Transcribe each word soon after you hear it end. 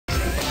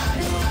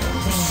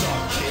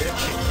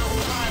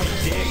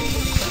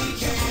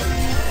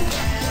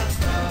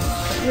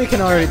You can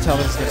already tell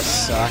this is gonna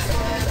suck.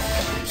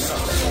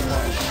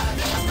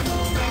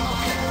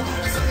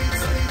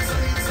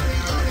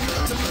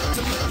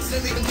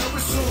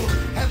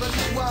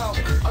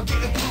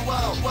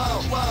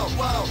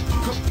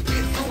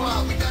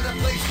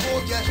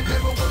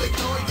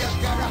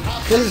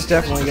 This is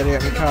definitely gonna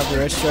get me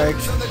copyright strike.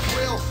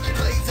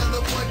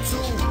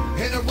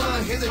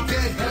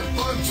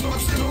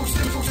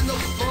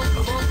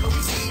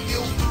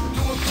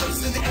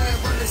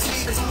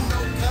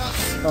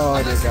 Oh,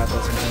 I just got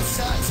this, man.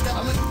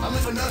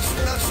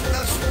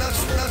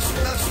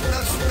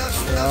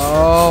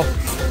 No!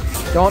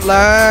 Don't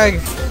lag!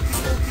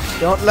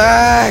 Don't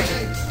lag!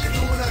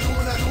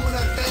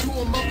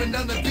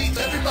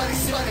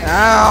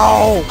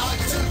 Ow!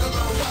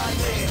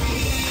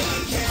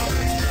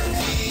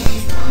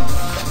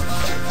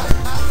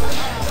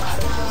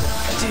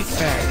 Take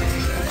back.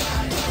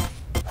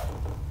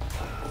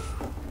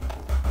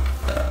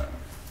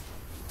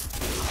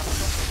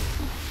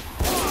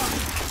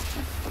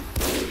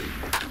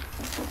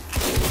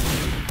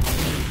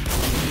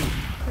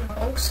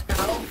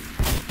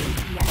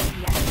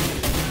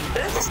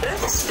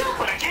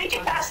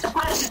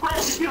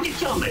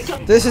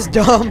 This is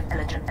dumb.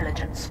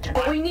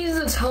 What we need is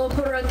a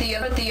teleporter at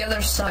the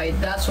other side.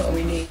 That's what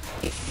we need.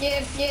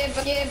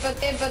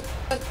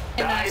 But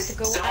Guys,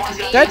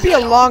 That'd be a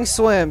long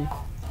swim.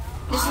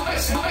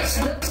 Let's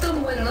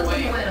them win,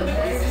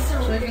 okay? So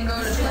we can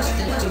go to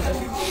Twisted.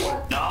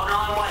 No,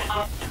 I'm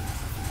white.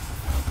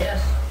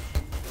 Yes.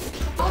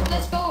 Oh,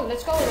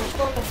 let's go.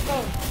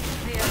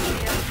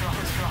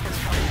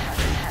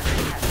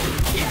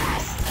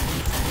 Yes!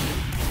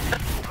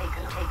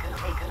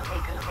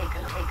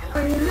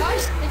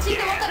 Guys, it's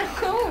either one that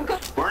cool.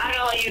 We're not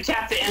gonna let you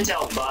tap the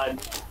intel, bud.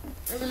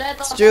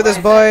 Let's do this,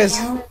 boys.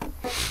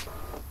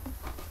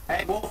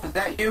 Hey, Wolf, is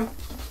that you?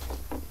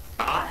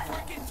 Oh,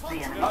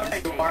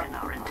 there you are.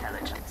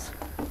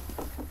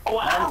 Oh,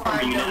 wow,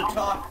 I'm you trying know. to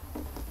talk.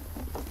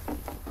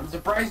 I'm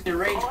surprised your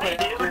rage quit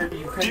after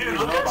you couldn't Dude, use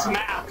look at this mobile.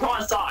 map.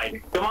 Come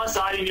inside. Come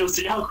outside and you'll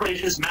see how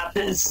crazy this map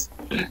is.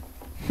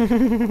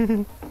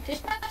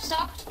 This map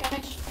sucks. Can I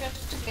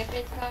just skip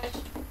it, guys?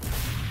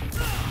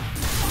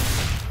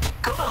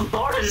 Good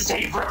lord, it is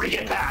taking forever to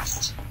get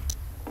past.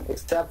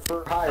 Except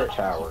for higher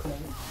tower.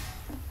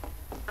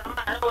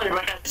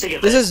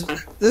 This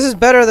is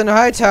better than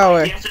High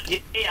Tower.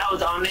 Yesterday I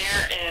was on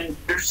there and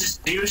there's this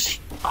douche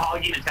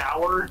hogging a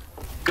tower.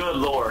 Good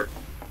lord.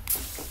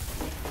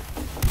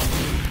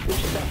 We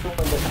should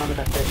definitely become an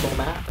official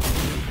map.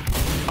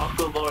 Oh,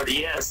 good lord,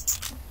 yes.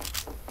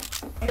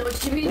 No, it's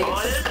to be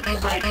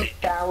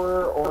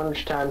Tower,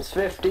 orange times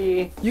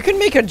 50. You can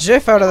make a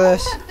GIF out of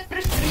this.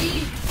 There's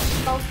 3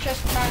 scout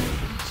chest and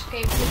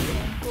escape with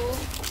cool.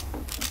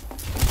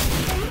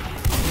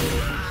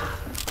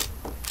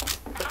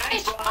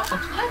 Nice.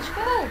 Let's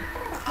go.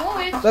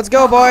 Boys. Let's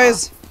go,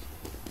 boys.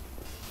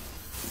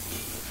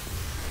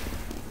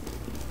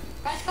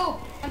 Guys, go.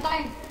 On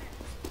time.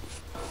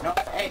 No,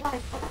 hey.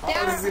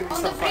 There, this is gonna be on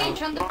so the bridge,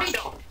 fun. on the bridge.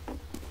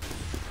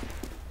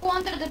 Go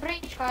under the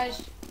bridge, guys.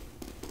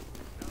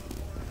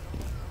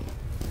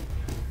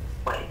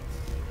 Wait.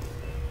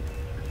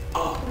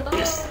 Oh,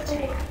 yes.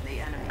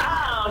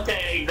 I'll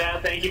take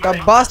that, thank you The very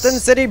much. Boston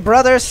City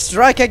Brothers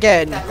strike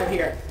again. Over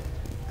here.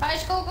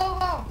 Guys, go.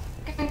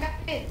 Can get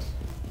it.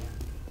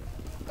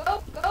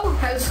 Go.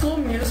 High School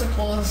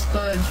Musical is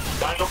good.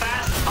 Gotta go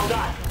fast. Oh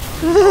god.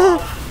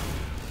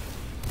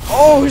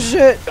 Oh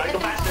shit. Gotta go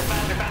faster,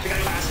 gotta go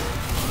faster.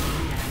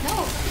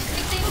 No.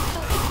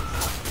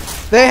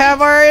 They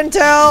have our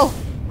intel.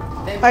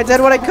 I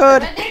did what I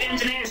could. Hey,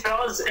 engineers,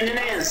 fellas,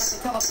 engineers.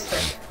 Tell us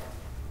something.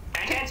 I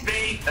can't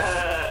speak,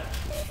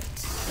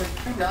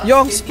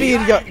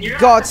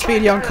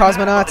 Godspeed, young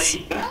cosmonauts.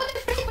 No, the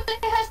free, but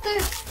it has the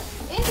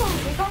info.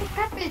 We can't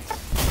grab it.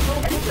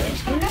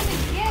 It's gonna grab it,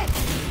 yeah.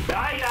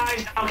 Bye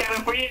guys, I'm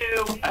coming for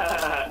you.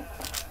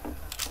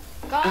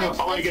 Guys,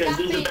 Oh my let's goodness, grab this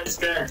is the it. best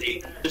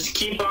strategy. Just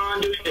keep on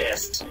doing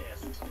this.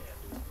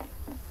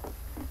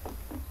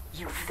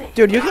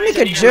 Dude, you can make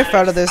a GIF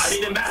out of this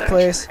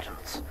place.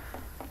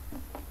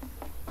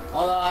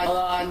 Hold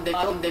on. They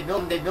build,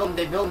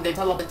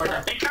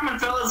 teleporter. They coming,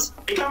 fellas.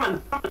 They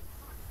coming.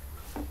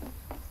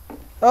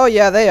 Oh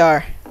yeah, they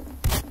are.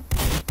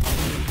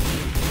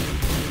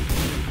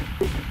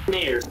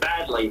 Engineers,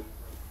 badly.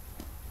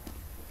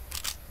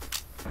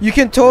 You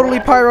can totally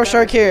pyro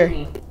shark here.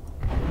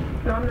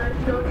 No, I'm not.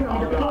 Don't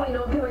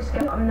kill me,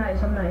 Scout. I'm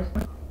nice.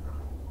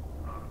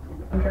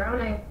 I'm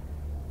drowning.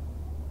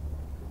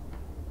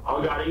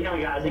 Oh god, he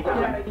coming, guys. He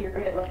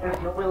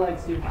coming. Nobody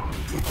likes you.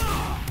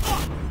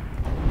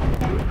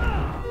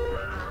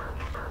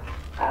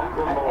 Oh,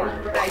 good lord.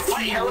 I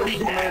see you was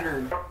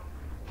murdered.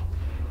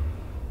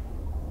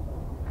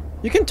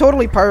 You can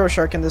totally pyro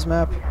shark in this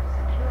map.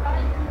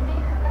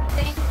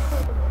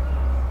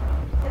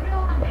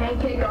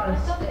 Pancake on a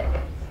stick.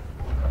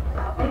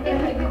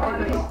 Pancake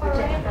on a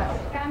stick.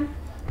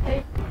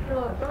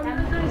 I'm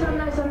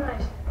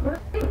nice.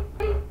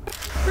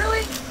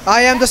 Really?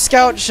 I am the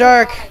scout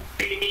shark.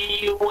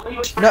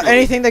 No,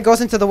 anything that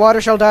goes into the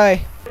water shall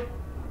die.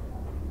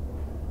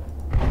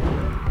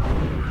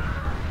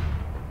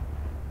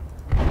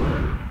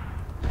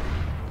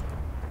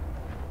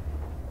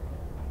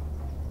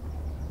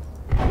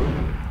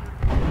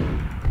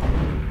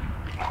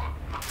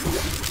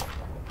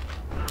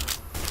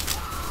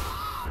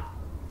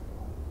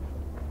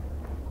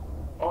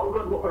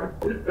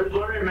 There's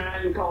literally a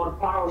man called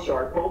Pyro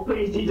Shark. Well,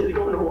 please teach us to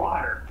go in the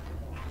water.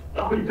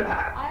 I'll be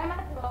back. I am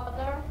at the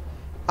water.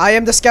 I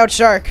am the scout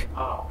shark.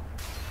 Oh.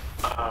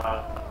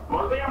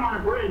 Well, I'm on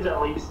a bridge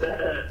at least.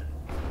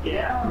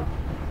 Yeah.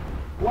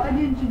 Why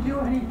didn't you do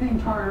anything,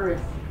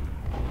 Tartarus?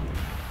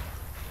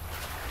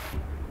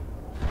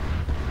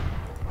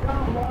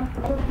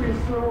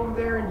 Over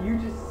there and you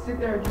just sit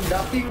there and do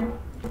nothing?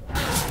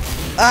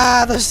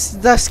 Ah,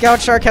 the scout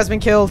shark has been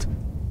killed.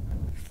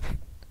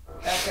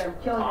 Okay, I'm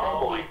killing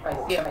enemies if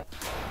I see him.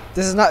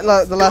 This is not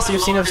the last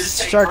you've seen of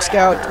Shark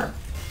Scout.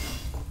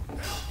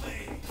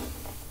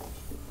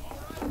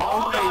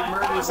 Always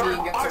murders me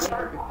and gets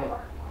away with it.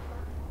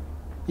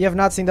 You have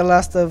not seen the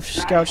last of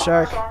Scout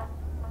Shark.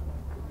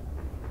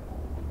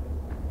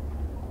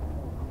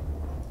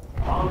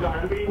 Oh god,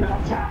 I'm being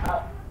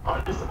attacked.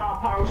 This is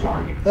not Pyro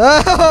Shark.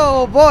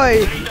 Oh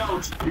boy! Take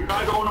notes. You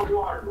gotta go in the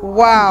water.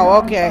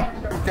 Wow. Okay.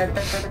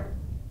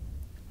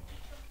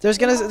 There's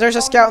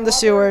a scout in the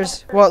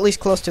sewers. Well, at least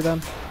close to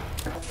them.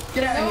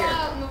 Get out of here.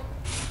 No.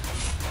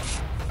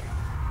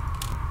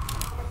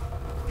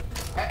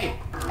 Hey,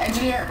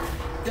 engineer!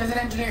 There's an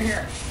engineer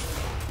here.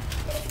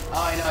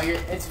 Oh, I know,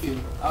 it's you.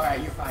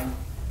 Alright, you're fine.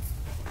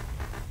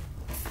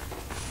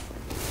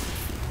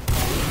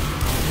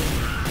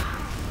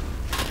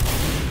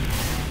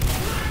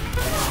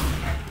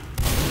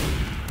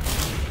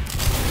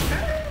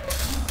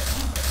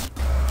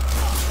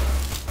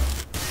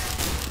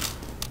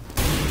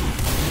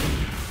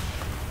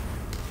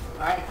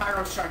 Alright,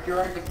 Pyro Shark, you're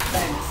at the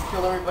fence.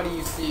 Kill everybody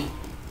you see.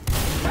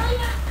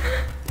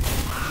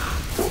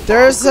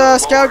 There's a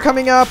scout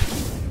coming up.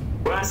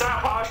 Well, it's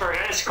not Pyro Shark,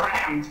 it's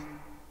crammed.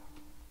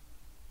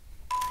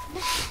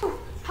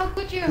 How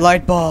could you?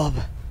 Light bulb.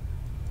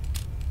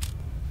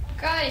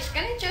 Guys,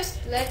 can you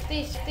just let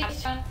these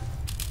run?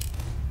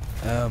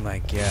 Oh my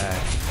god.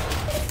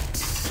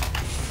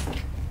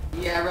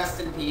 Yeah,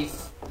 rest in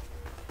peace.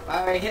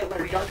 Alright,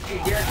 Hitler, don't you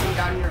dare come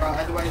down here,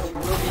 otherwise you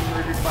will be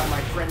murdered by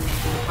my friend the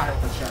Pyro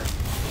Shark.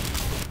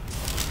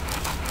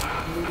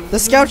 The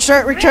scout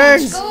shark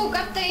returns. Let's go,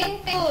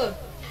 Captain Blue.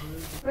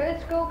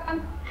 Let's go,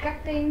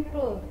 Captain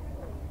Blue.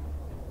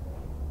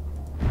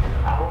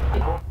 How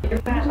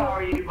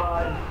are you,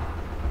 bud?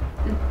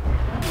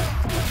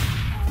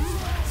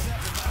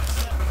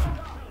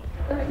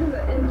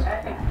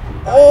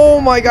 Oh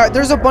my god,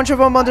 there's a bunch of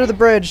them under the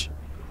bridge.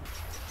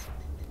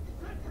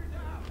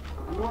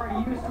 You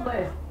are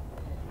useless.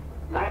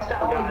 Nice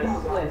job, guys.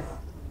 Useless.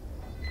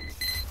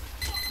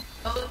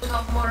 Oh, there's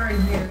no more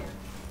in here.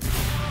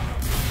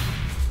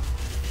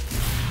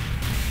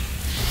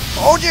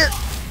 Oh dear.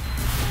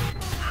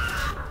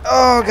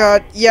 Oh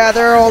god, yeah,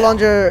 they're all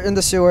under in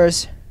the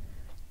sewers.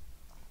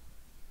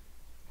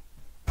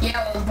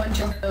 Yeah, well, a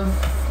bunch of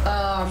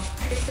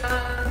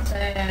guns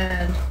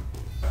and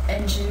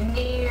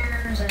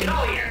engineers and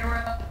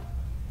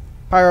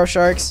Pyro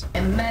sharks.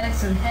 and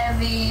medics and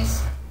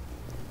heavies.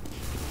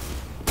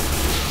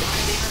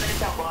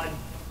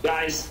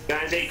 Guys,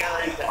 ain't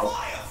got intel.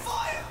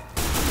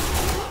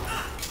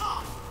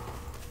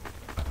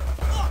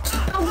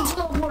 Thousands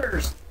of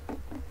orders.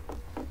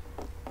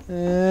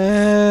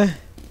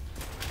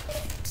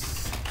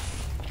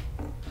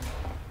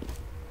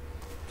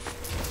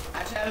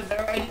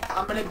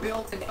 I'm gonna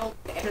build an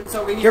entrance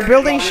over here. You're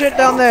building shit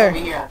down there. Over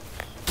here.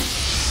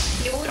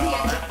 People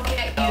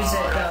can't use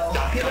it though.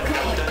 People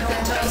can't use it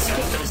until they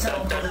skip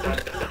themselves.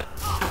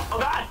 Oh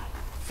god!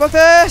 Fuck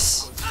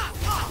this!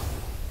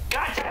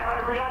 Gotcha! I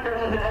forgot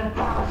there's a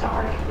Pyro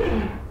Shark.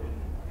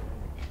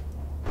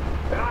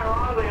 And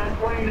ironically, I was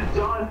playing the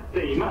Jaws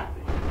theme.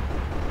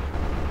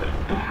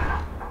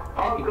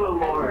 Oh, good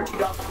lord.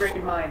 You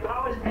upgrade mine.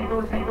 That was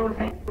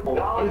beautiful.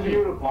 That was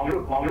beautiful. I'm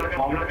not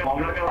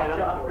gonna lie.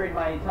 To upgrade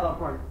my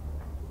teleport.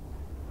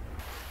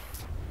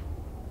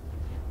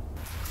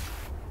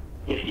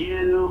 Get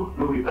you.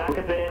 Move you back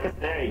a bit.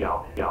 There you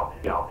go. Go.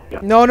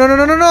 No, no, no,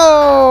 no, no,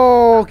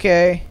 no.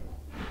 Okay.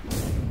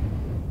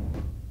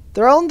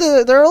 They're all in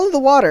the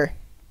water.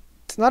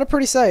 It's not a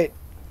pretty sight.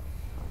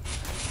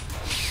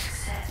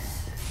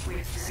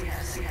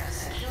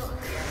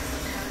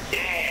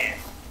 Yeah.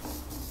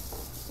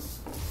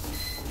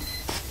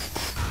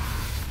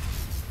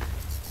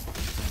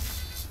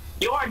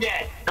 You are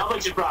dead. No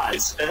big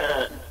surprise.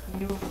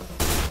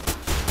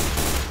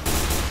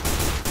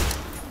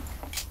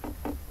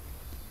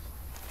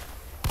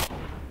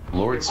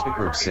 Lord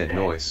Spickrub said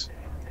noise.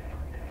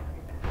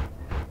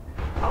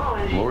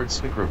 Lord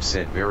Spickrub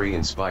said very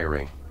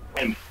inspiring.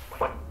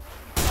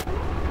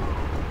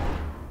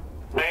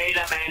 Wait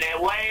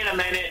a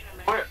minute.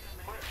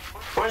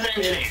 Where's the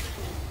engineer?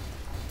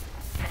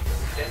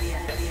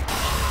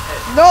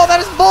 No, that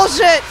is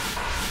bullshit.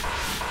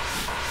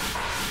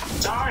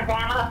 Sorry,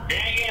 farmer. You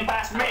ain't getting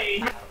past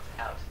me.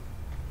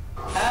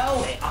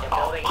 Oh!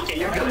 Okay,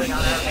 you're good.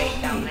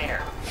 Down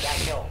there. Got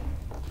killed.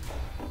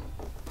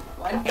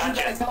 Why didn't you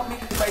guys help me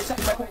if I set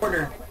my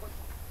order?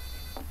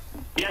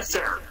 Yes,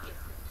 sir.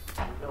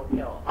 No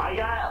kill. I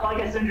got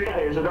like a sentry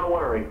here, so don't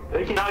worry.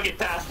 They cannot get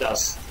past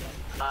us.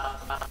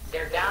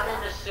 They're down in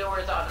the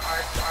sewers on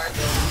our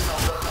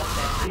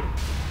building.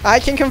 I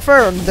can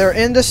confirm they're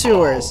in the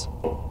sewers.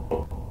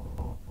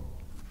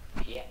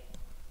 Yeah.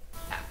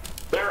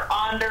 They're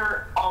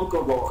under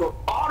Uncle Goku.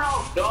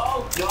 Oh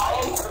no, no.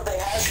 They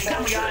have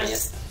Come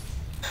sentries.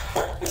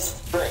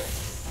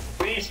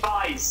 We need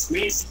spies.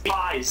 We need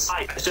spies.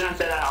 I shouldn't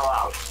say that out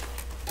loud.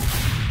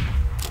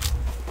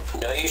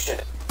 No, you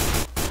shouldn't.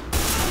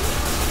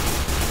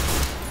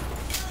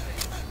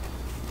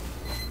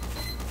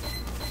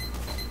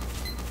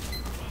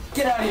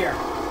 Get out of here!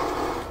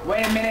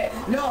 Wait a minute.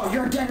 No,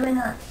 you're a dead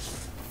ringer.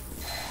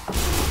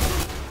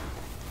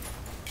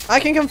 I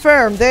can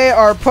confirm they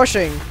are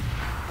pushing.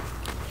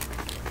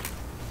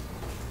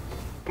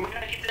 We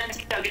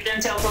gotta get the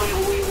intel so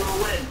we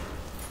will win.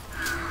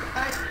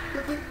 Guys,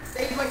 quickly,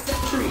 save my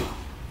sentry.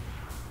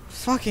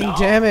 Fucking No,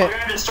 damn we're it.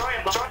 gonna destroy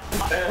it.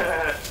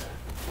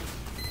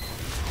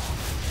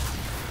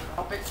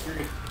 I'll fix you.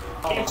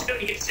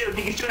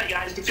 You can shoot it,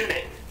 guys. You can shoot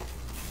it.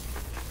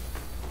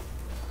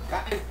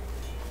 Guys,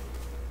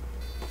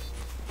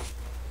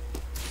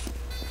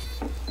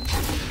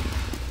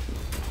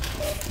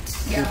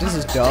 Dude, this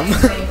is dumb.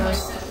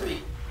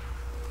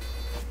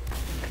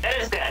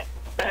 That is dead.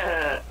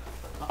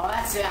 oh,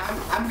 that's it.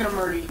 I'm gonna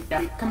murder you.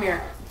 Come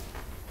here.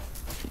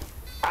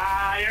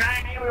 You're not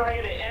even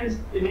going to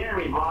engineer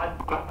me,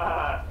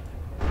 bud.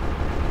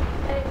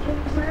 Hey,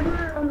 can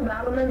Sniper on the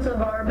battlements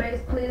of our base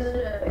please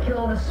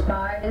kill the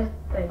spies?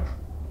 Thanks.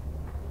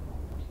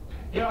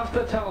 Get off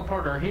the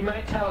teleporter. He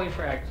might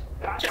tally-frag.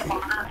 Gotcha,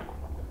 partner.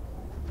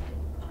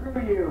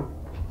 Screw you.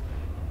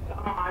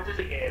 Come on, it's just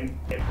a game.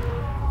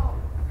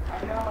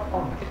 I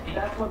know.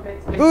 That's what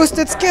makes me.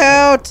 Boosted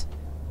scout!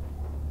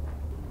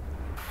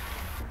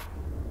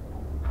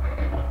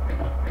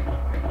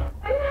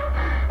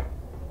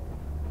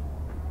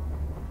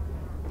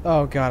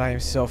 Oh god, I am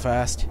so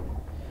fast.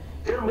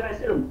 Shoot him, guys,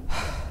 shoot him.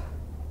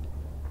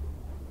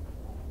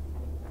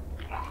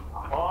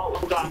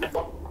 Oh, God.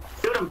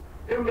 Shoot him.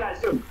 Shoot him,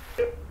 guys, shoot him.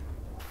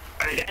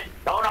 Are they dead?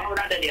 Oh, no, we're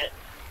not dead yet.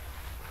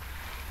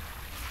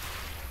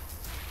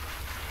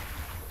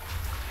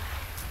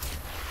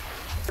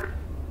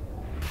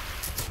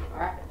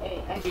 Alright,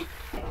 hey,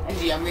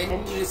 Angie, I'm gonna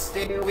need you to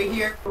stay over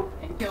here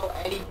and kill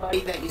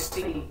anybody that you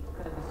see,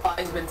 because the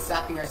spy's been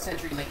sapping our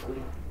sentry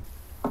lately.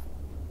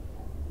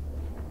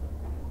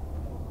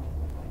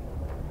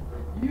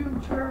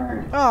 You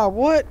turn! Oh,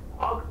 what?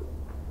 Oh,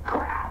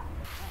 crap.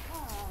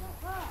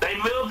 They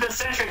moved the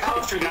sentry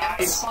closer,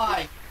 guys.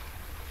 Spy.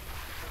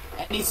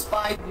 Any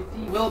spy you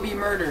see will be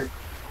murdered.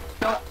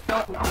 Don't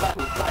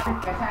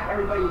attack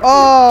everybody.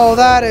 Oh,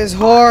 that is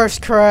horse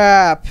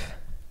crap.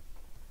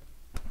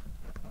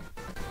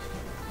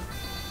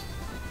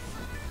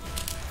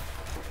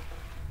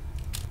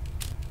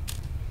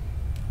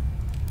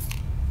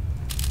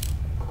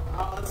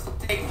 Oh, this will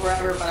take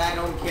forever, but I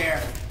don't care.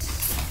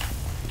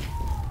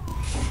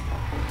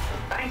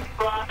 Thanks,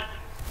 bud.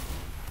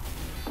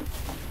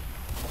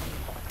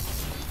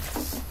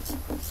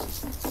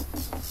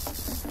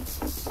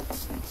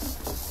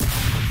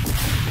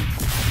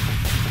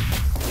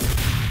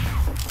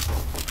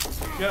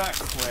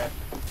 Just quit.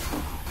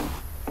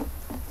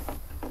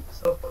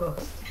 So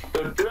close.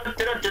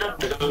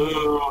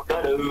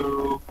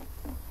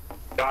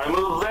 Gotta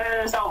move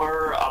this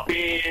over up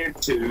here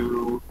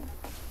too.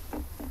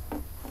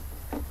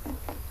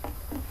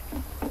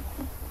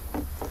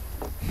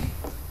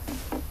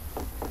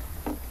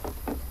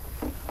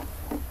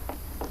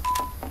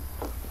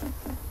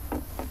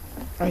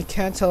 I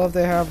can't tell if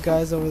they have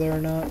guys over there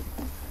or not.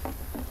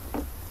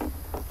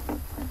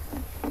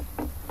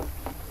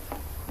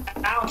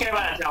 I don't care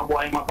about that now,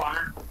 boy, my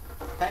partner.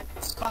 Hey,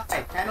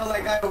 spy, handle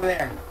that guy over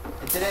there.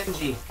 It's an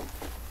MG.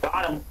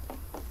 Got him.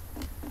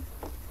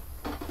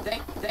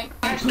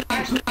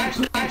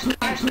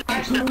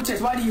 Actually,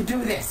 Lucas, why do you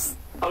do this?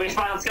 Okay,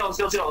 fine, let's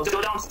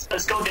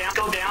go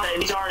down,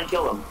 and he's already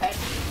killed him. Hey,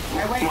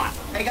 wait. Come on.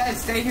 Hey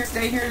guys, stay here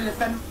to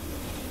defend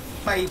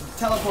my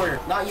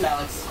teleporter. Not you,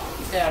 Alex.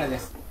 You stay out of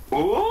this.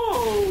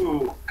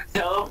 Ooh!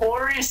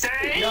 Teleporter, you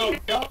say? No,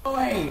 go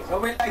away.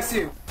 Nobody likes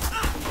you.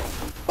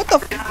 What the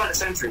f- Forgot about the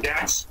sentry,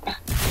 guys.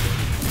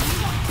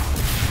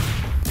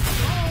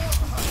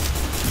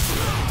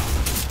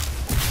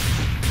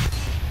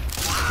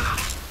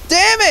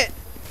 Damn it!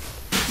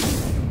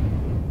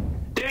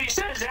 Dude, you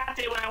said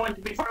exactly when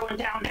before I went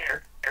down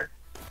there.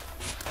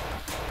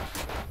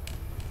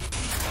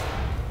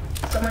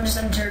 Someone just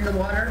entered the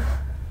water.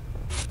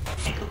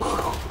 They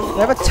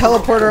have a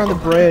teleporter on the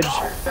bridge.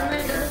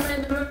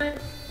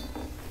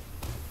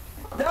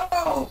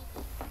 No!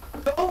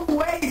 Don't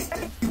waste!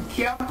 You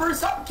camper!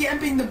 Stop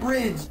camping the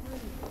bridge!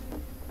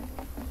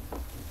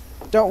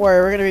 Don't worry,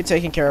 we're gonna be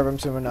taking care of him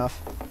soon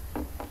enough.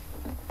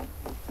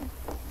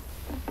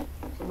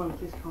 Someone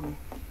please call me.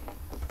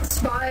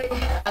 Spy.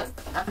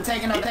 I'm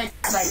taking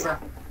sniper.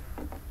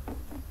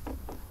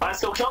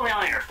 Let's go kill me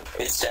on here.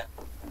 It's dead.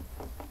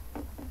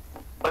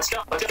 Let's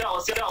go.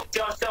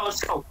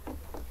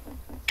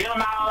 Get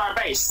him out of our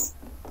base.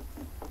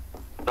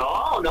 No.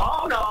 Oh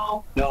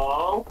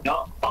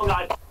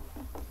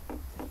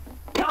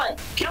god.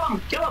 Kill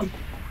him.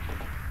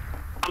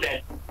 I'm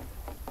dead.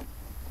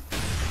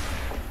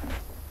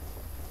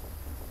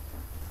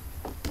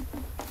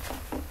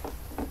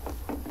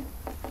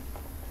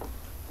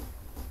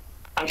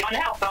 I'm trying to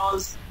help,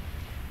 fellas.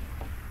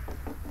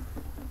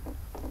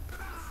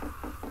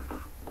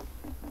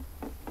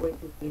 Wait,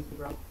 easy,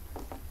 bro.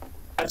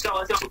 Let's go,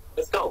 let's go,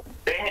 let's go.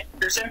 They're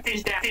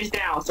sentries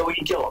down so we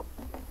can kill them.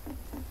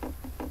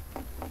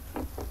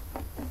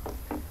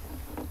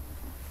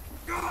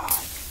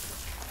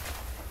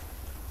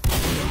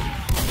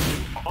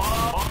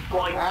 Oh boy,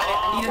 Alright,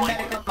 I need a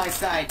medic on my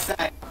side.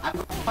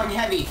 I'm going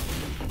heavy.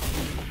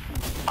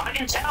 I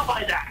can tell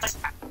by that.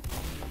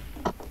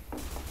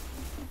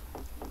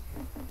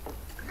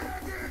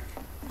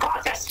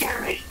 God, that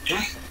scared me.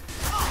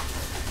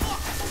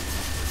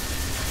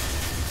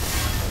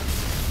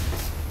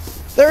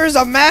 There's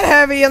a mad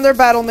heavy in their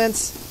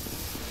battlements.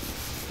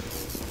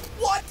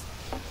 What?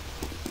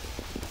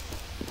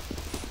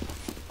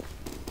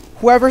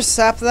 Whoever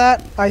sapped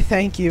that, I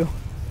thank you.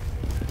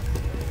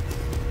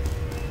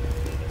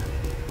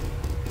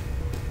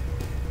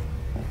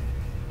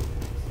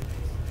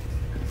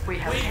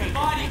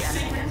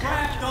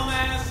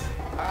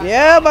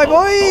 Yeah, my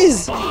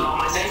boys!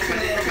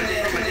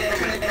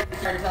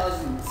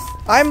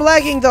 I'm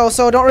lagging though,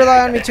 so don't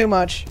rely on me too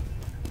much.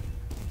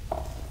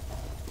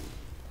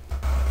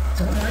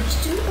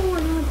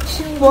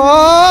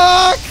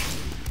 Fuck!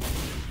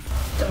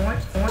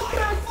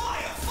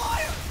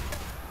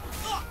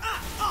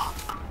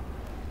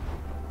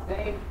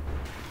 Save.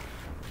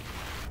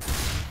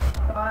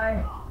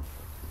 Bye.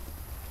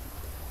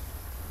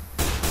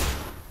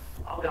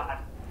 Oh god.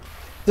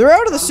 They're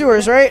out of the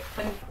sewers, right?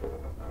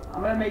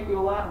 I'm gonna make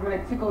you laugh. I'm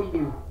gonna tickle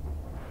you.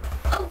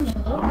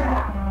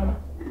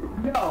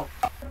 No.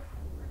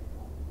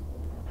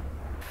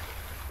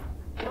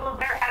 Kill him,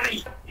 they're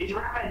heavy. He's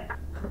rapid.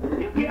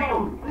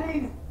 No,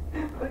 please.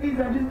 Please,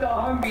 I'm just a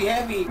hungry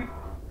heavy.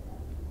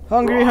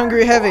 Hungry,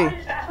 hungry, heavy.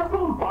 That's for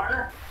food,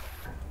 partner.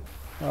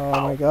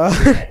 Oh my god.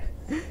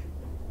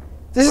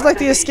 This is like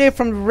the escape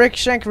from Rick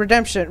Shank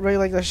Redemption. Really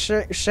like the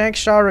Shank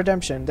Shaw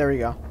Redemption. There we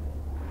go.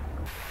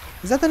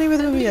 Is that the name of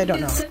the movie? I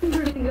don't know.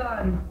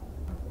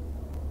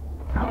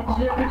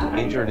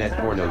 Internet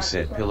porno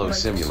said pillow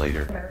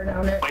simulator.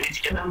 Wait, did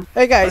you get them?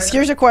 Hey guys,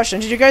 here's a question.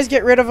 Did you guys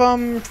get rid of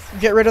the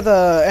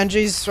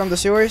NGs from the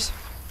sewers?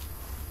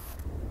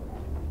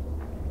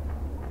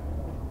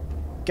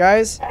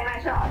 Guys?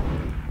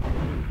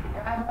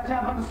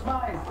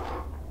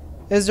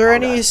 Is there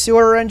any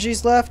sewer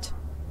NGs left?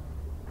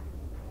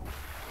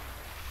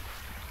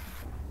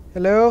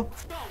 Hello?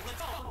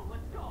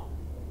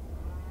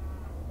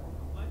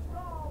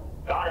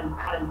 Got him.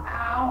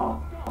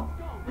 Ow!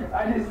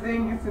 I just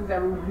think since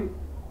everybody,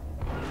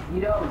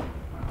 you know,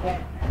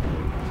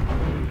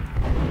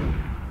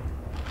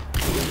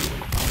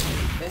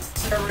 this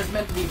server is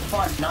meant to be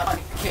fun, not a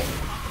kick.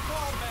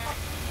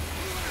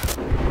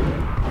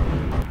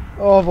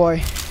 Oh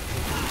boy.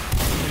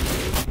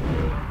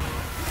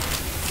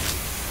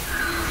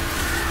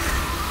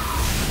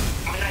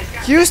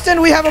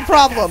 Houston, we have a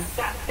problem.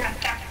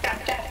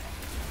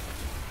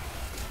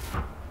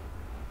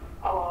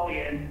 Hello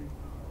again.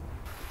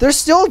 They're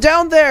still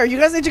down there. You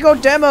guys need to go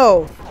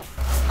demo.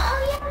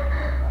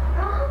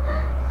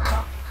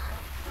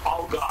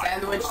 Oh god.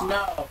 Sandwich,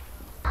 no.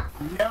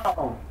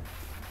 No.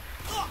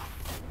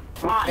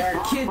 Come on. There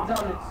are kids on the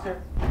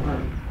server.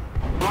 Come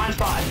on,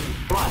 Spot.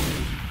 Come on.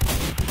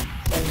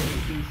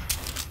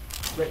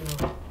 We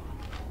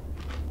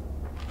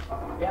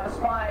have a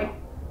spy.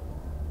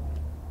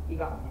 You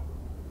got me.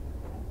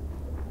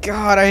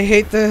 God, I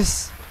hate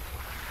this.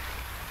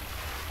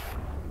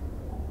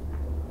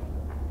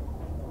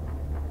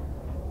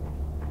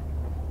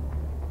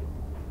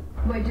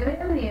 Wait, do they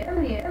have the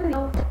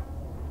intel?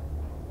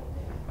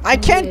 I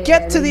can't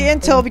get to the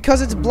intel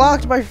because it's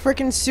blocked by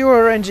freaking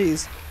sewer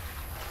NGs.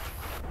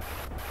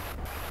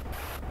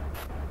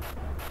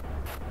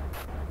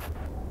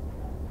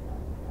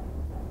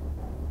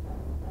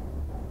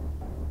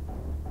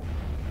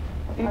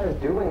 What are you guys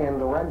doing in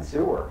the red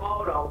sewer?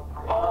 Oh no.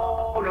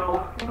 Oh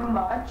no. Too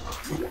much.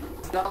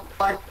 It's not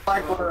like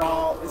we're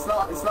all. It's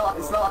not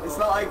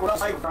like we're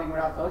not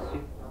supposed to.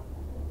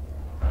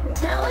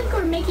 It's not like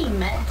we're making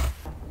meth.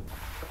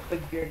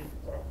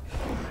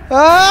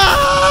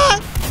 Ah!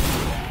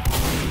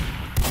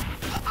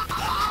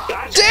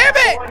 Damn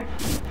it!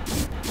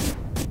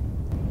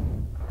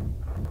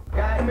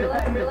 Guys, I'm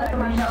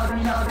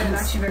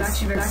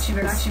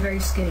actually very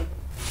skinny.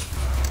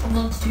 A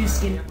little too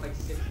skinny.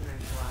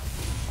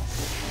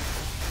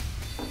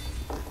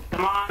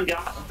 Come on,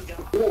 guys.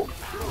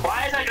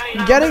 Why is that guy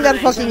not Getting that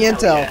murdering fucking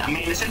himself intel. yet? I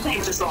mean, this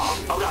thing's just off.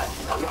 Oh god.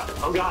 Oh god.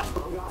 Oh god.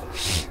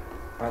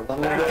 Alright, let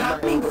me I'm get my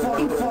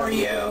coming for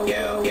you.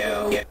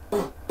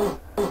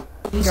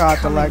 God,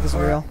 the lag is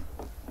real.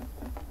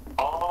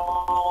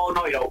 Oh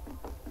no, yo.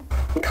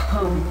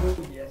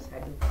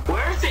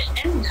 Where's the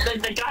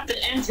they got the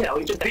intel?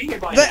 We just beat here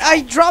by now.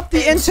 I dropped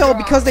the intel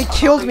because they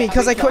killed me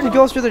because I couldn't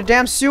go through the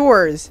damn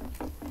sewers.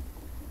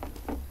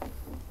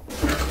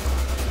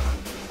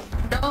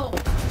 No.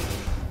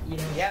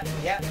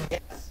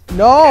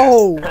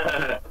 No.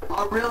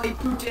 Oh really,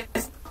 Putin?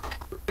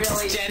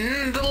 Really?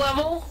 Extend the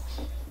level?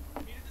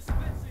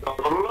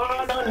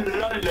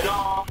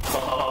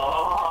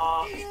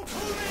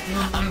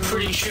 I'm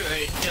pretty sure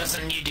it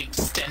doesn't need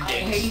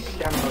extending.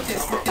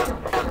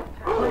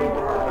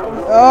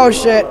 Oh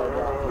shit!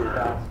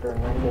 Faster,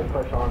 and then we'll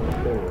push on the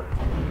sewer.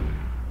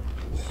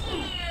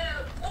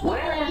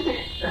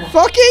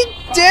 Fucking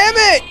damn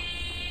it!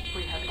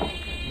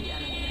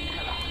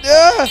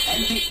 Ugh.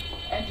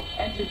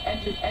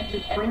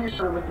 Bring your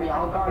sword with me,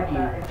 I'll guard you.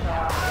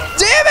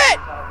 Damn it!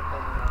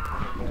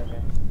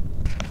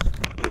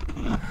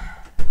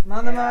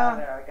 Manama.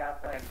 There, I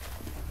got them.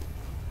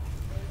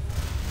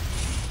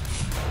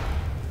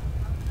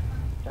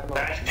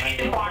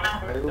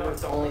 My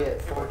Uber's only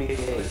at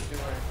 48.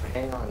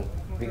 Hang on.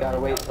 We gotta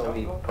wait till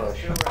we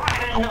push. I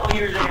didn't know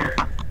you were there.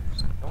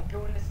 Don't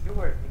go in the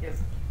sewers because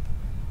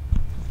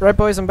Right,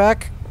 boys, I'm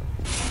back.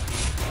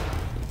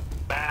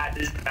 Bad,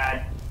 this is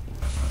bad.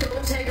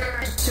 Don't take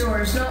our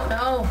sewers.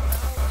 No.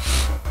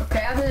 Okay,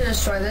 I have to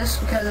destroy this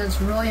because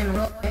it's really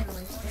annoying.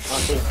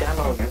 Okay,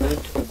 Demo, you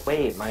need to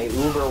wait. My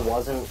Uber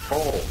wasn't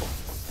full.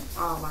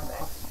 Oh, my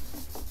bad.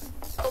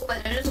 Oh,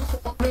 but it is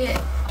holding me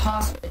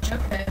hostage.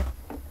 Okay.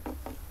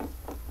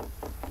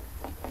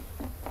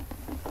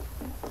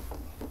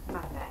 my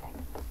bad.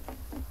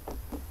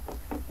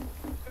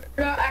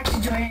 We're not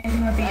actually doing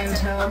anything with the I'm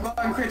intel.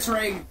 going Chris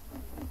Rig.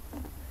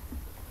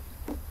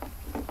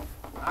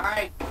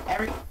 Alright,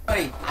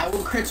 everybody, I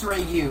will Chris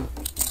Rig you.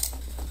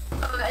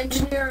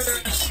 Engineer,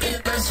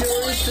 there's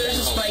a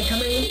spike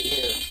coming.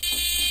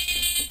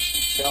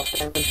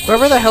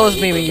 Whoever the hell is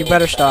beaming, you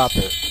better stop.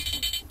 Demo,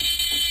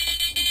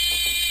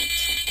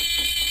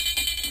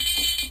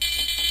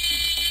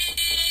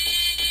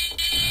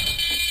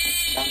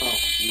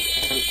 you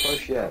can't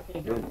push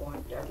yet. Dude,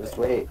 just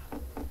wait.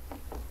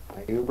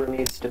 My Uber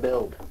needs to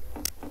build.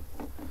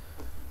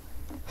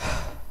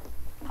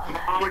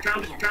 We're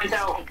trying to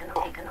tell.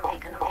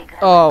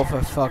 Oh,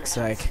 for fuck's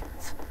sake.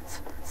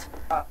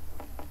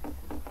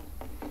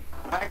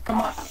 Alright, come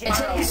on.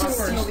 Let's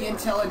steal the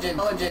intelligent.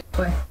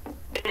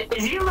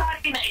 Is he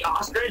riding a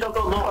ostrich? Don't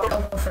go low.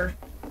 Go first.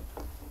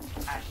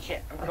 Ah,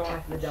 shit. I'm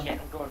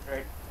going for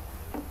it.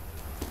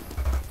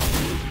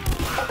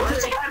 Where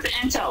does he have the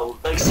intel?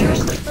 Like,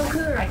 seriously.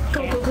 Okay,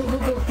 go.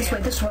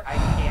 This way. I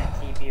can't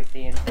TV if the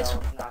intel's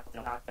not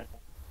gonna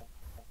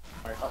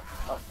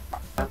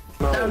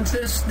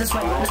This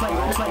way. It's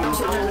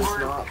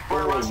not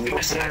full. You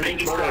can't push.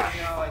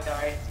 No, it's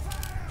alright.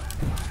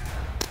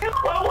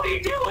 What are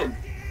you doing?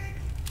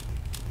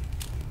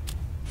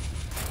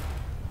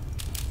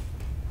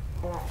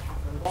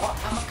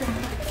 I'm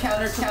gonna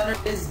counter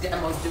this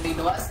Demo's doing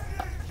to us.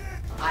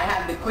 I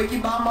have the Quickie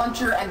Bomb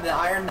Launcher and the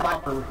Iron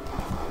Bomber.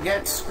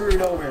 Get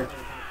screwed over.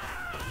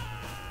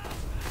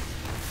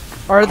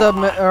 Are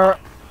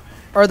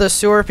the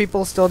sewer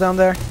people still down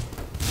there?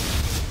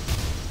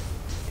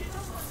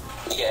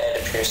 Yeah,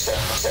 it appears so.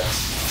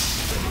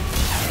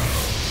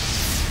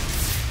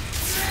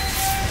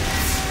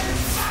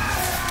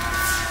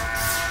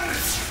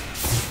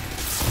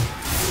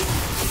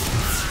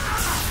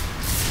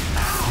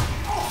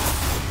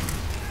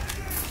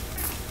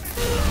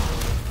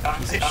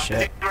 Piece of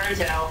shit.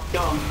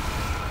 Go.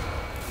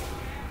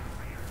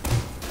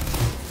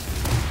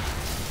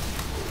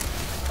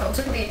 Oh,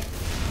 took me.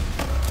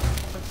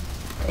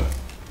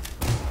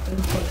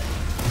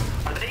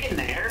 Are they in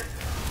there?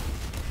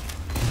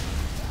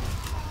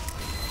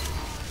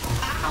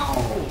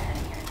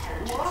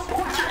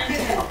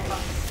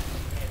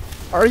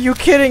 Are you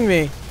kidding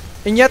me?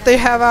 And yet they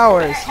have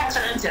ours. How's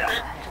our intel?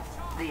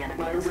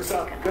 My Uber's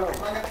up. Go.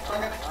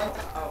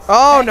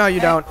 Oh, no, you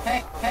don't.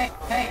 Hey,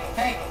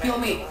 heal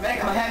me.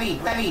 Medic, I'm heavy,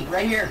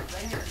 right here.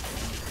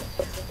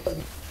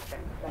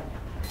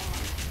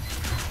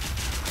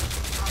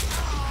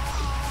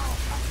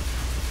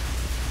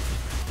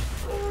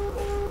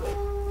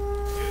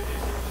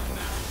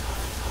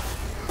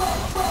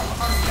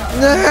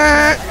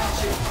 Nah.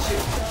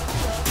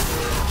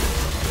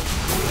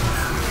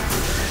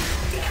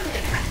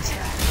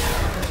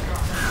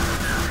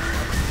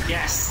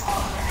 Yes.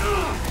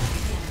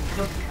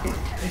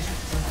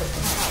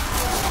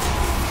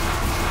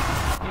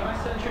 My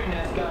sentry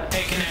net got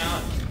taken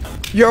out.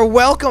 You're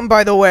welcome,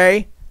 by the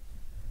way.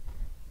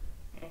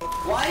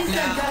 Why is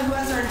that guy who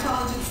has our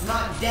intelligence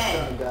not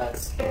dead?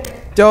 Guys.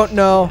 Don't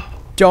know.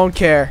 Don't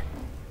care.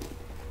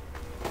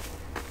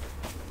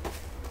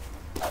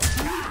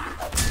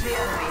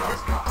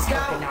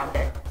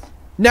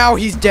 Now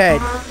he's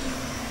dead.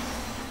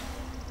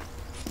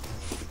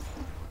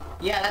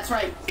 Yeah, that's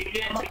right.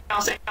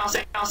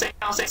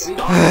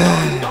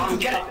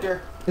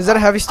 Doctor. Is that a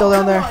heavy still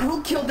down there? Come on,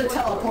 who killed the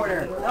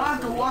teleporter? I'll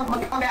have to walk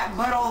my that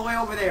butt all the way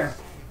over there.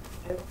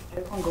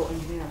 Everyone go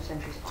engineer our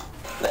sentry spawn.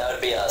 That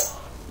would be us.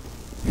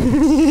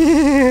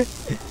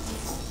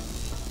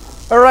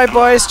 Alright,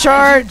 boys,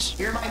 charge!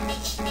 You're my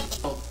meat.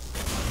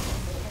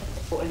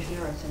 Go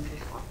engineer our sentry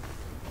spawn.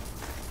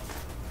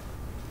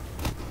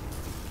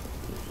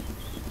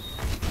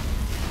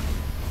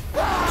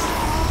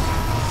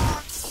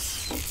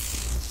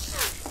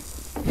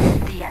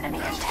 The enemy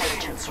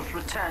intelligence will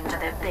return to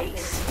their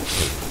base.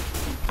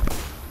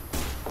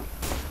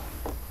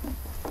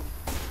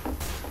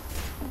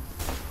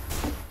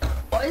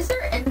 Why is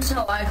their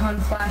intel icon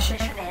flashing?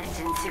 Mission ends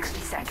in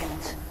 60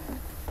 seconds.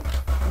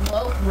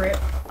 Well, rip.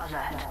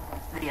 Alert.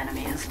 The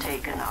enemy has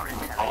taken our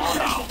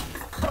intelligence.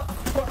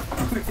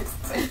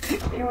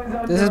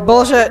 This is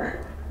bullshit.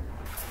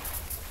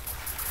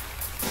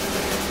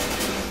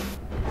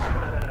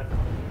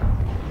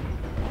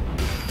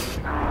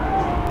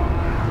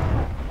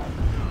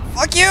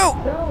 Fuck you!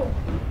 No.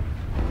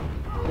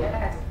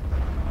 Yes.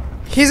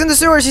 He's in the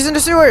sewers, he's in the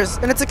sewers,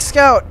 and it's a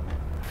scout.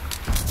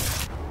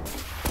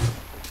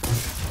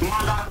 Come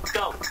on, Doc, let's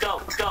go, let's go,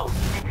 let's go.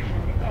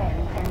 Mission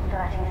ends in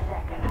 30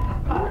 seconds.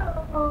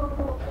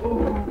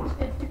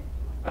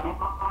 Come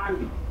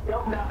on.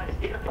 Don't die,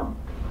 get him.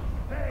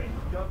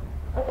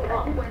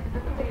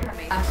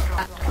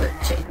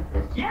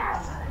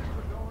 Yes!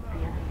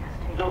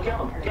 No, kill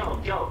him, kill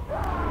him, kill him.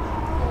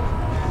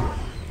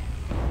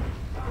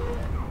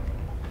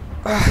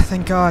 Ah,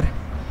 thank God.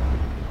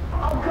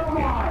 Oh, come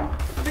on!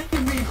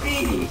 Leave me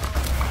be!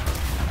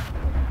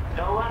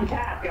 Don't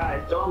uncap,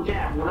 guys, don't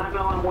uncap. We're not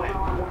going to win.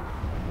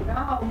 Know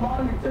how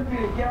long it took me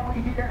to get over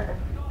here.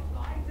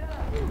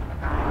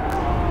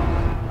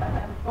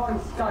 I'm going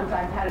stunt.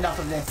 I've had enough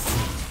of this.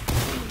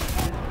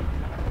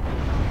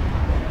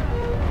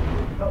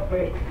 Oh,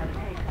 wait.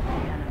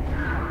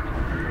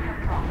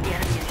 The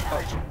enemy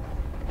intelligence.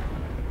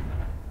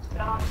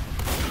 Stop.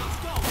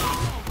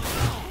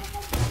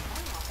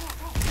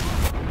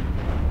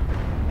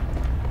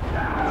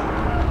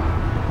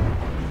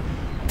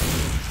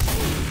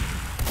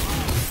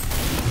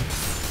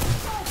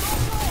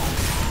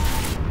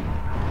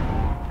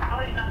 How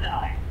did he not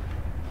die?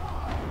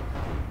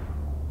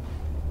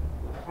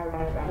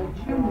 Would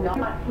you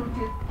not put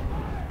it?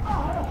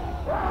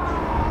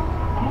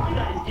 Come on,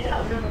 guys, get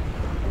up.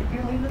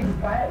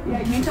 Yeah,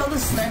 can you tell the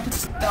sniper to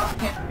stop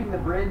camping the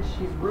bridge?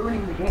 He's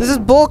ruining the game. This is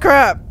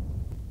bullcrap.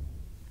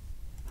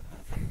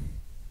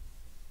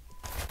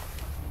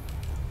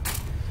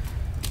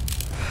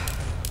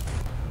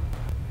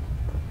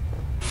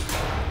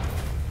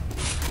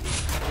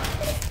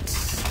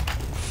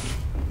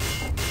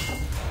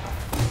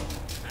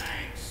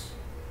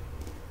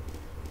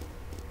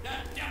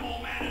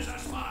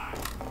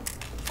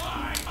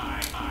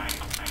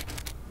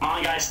 Come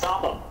on, guys,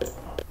 stop him.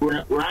 We're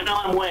not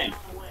going to win.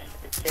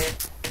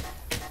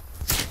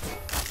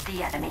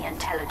 The enemy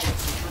intelligence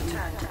has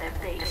returned to their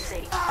base.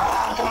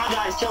 Ah, come on,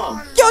 guys, kill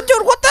him. Yo,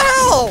 dude, what the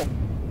hell?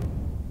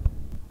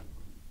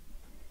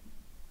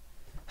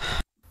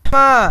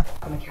 Ma,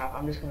 I'm a cap.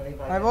 I'm just gonna leave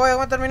ahí voy,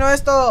 ¿cómo terminó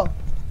esto?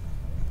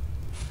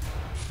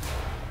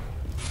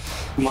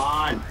 Come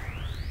on.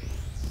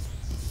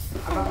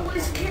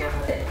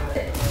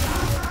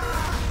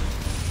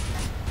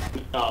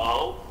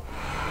 No.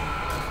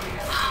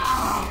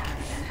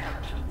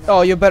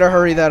 Oh, you better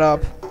hurry that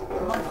up.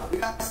 We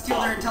got to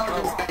steal their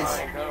intelligence, guys.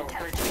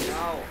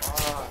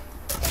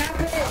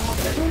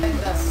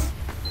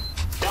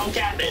 Don't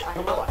cap it.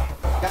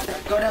 Guys,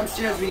 go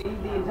downstairs. We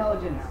need the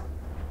intelligence.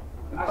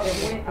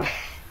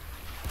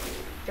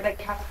 Should I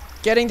cap?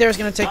 Getting there is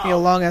gonna take me a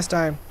long ass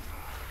time.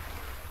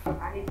 I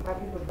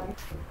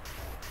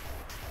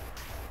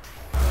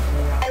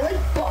like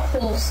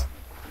buttholes.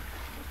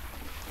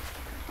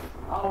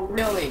 Oh,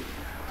 really?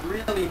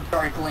 Really,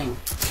 Darkling?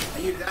 Are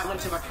you that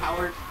much of a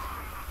coward?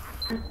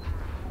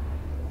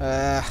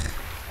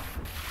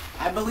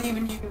 I believe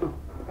in you.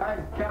 Guys,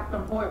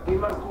 Captain Point, we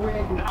must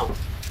win. No.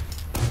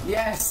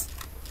 Yes.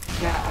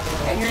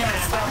 And you're not The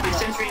stopping us.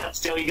 sentry up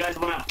still. You guys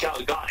want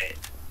to got it.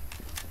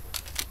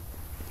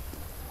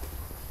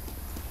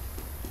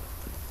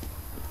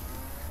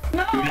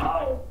 No!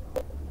 No.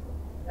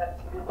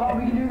 Oh,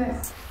 we can do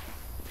this.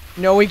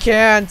 No, we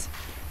can't.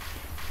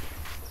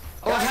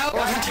 Well, how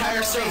the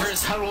entire server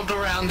is huddled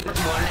around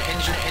one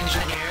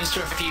engineers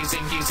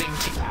refusing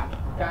to cap.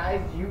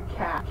 Guys, you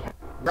cap.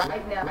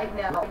 Right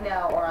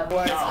now, or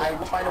otherwise I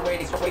will find a way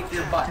to kick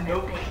your butt.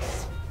 Nope.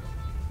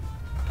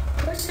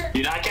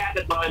 You're not cap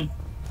it, bud.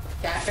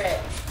 Cap it.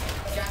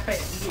 Cap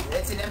it.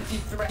 It's an empty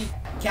threat.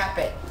 Cap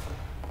it.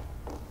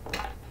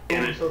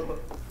 Damn it.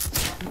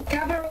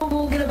 Capital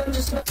will get a bunch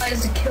of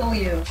supplies to kill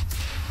you.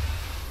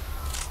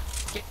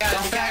 Yeah,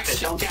 in fact,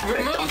 don't cap it,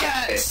 remove don't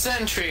cap that it.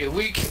 sentry.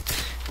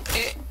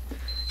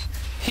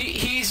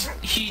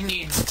 He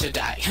needs to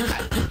die.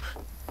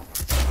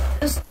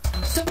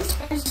 Some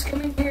spies just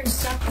come in here and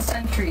stop the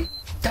sentry.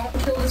 Don't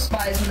kill the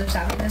spies when they're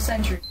stopping the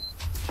sentry.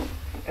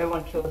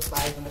 Everyone kill the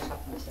spies when they're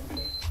stopping the sentry.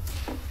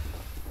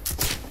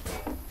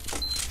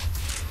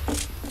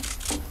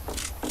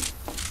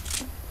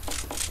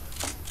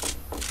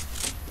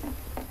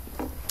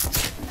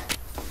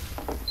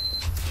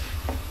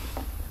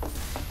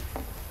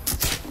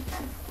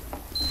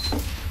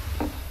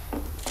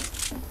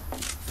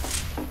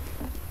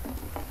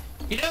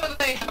 You know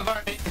they have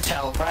our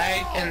intel,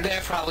 right? And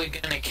they're probably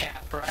gonna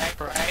cap,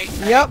 right?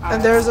 Yep,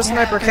 and there's a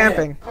sniper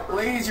camping.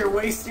 Please, you're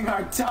wasting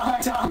our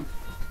time.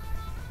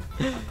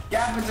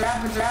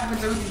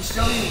 Happens so we can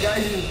show you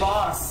guys who's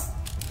boss.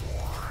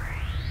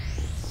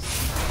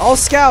 All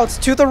scouts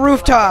to the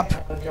rooftop.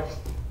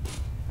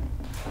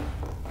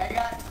 Hey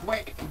guys,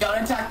 wait,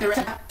 don't attack the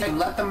rest.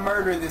 Let them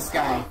murder this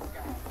guy.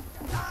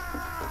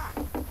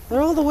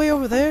 They're all the way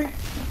over there?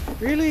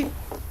 Really?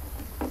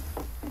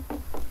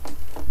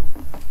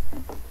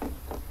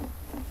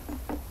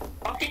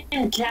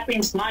 Fucking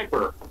capping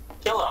sniper.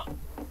 Kill him.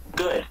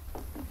 Good.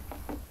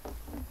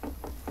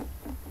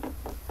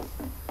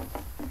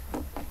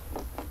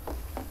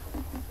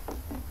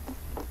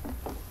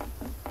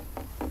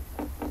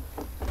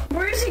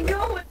 Where is he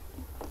going?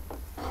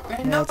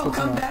 Man, no,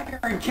 come back here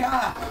and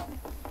cap.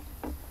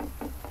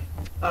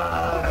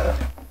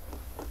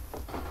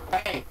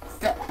 Hey,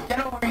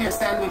 get over here,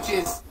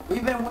 sandwiches.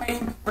 We've been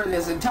waiting for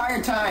this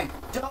entire time.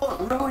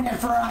 Don't ruin it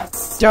for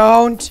us.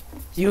 Don't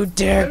you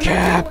dare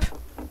cap.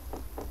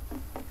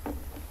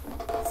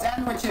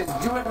 Sandwiches,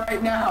 do it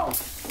right now.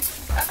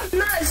 I'm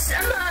not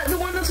the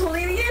one that's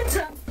holding the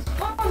intel.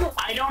 Oh.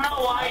 I don't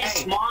know why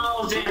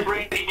Smiles didn't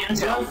bring the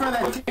intel. Do it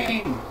for the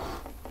team.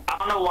 I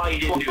don't know why you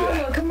didn't do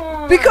that. Come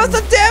on. Because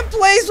the damn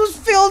place was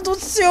filled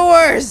with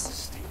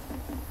sewers!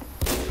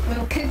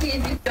 Little cookie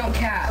if you don't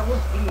cap. I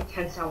will eat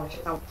 10 sandwiches.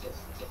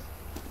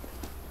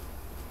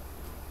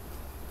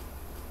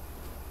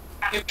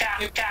 You cap.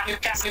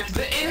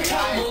 The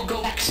intel will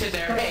go back to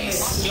their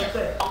base.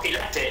 Okay,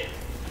 that's it.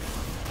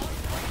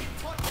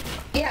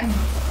 Yeah.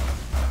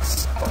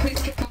 Oh,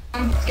 please kill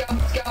him. Let's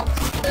go.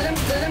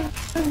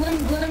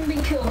 Let him be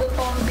killed. Let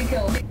Bond be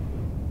killed.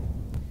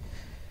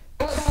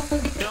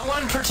 No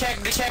one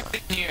protect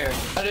here.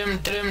 Die.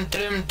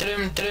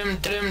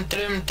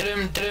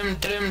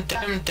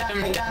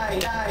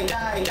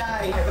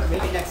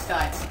 Maybe next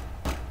time.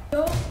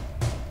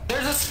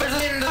 There's a split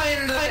in the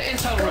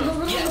intel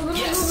room.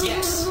 Yes.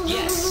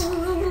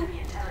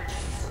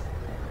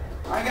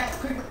 Alright guys,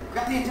 quick,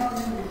 got the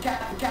intelligence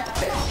cap.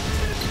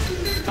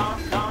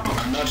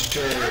 I'm not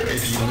sure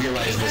if you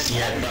realize this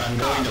yet, but I'm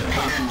going to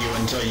pattern you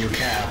until you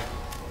cap.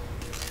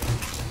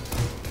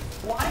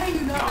 Why are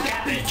you not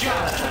capping?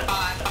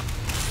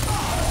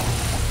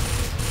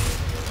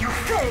 You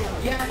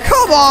failed! Yeah,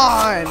 Come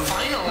on!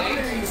 Finally.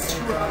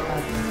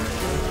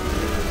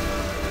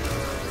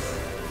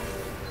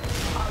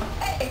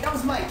 Hey, that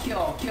was my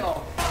kill.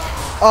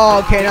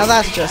 Oh, okay, now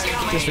that's just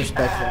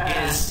disrespectful.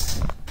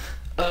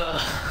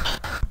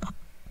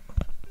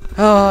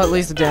 Oh, at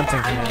least the damn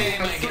thing came out.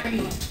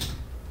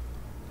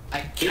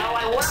 You know,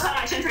 I was on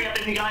my sentry up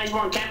and you guys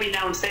weren't camping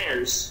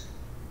downstairs.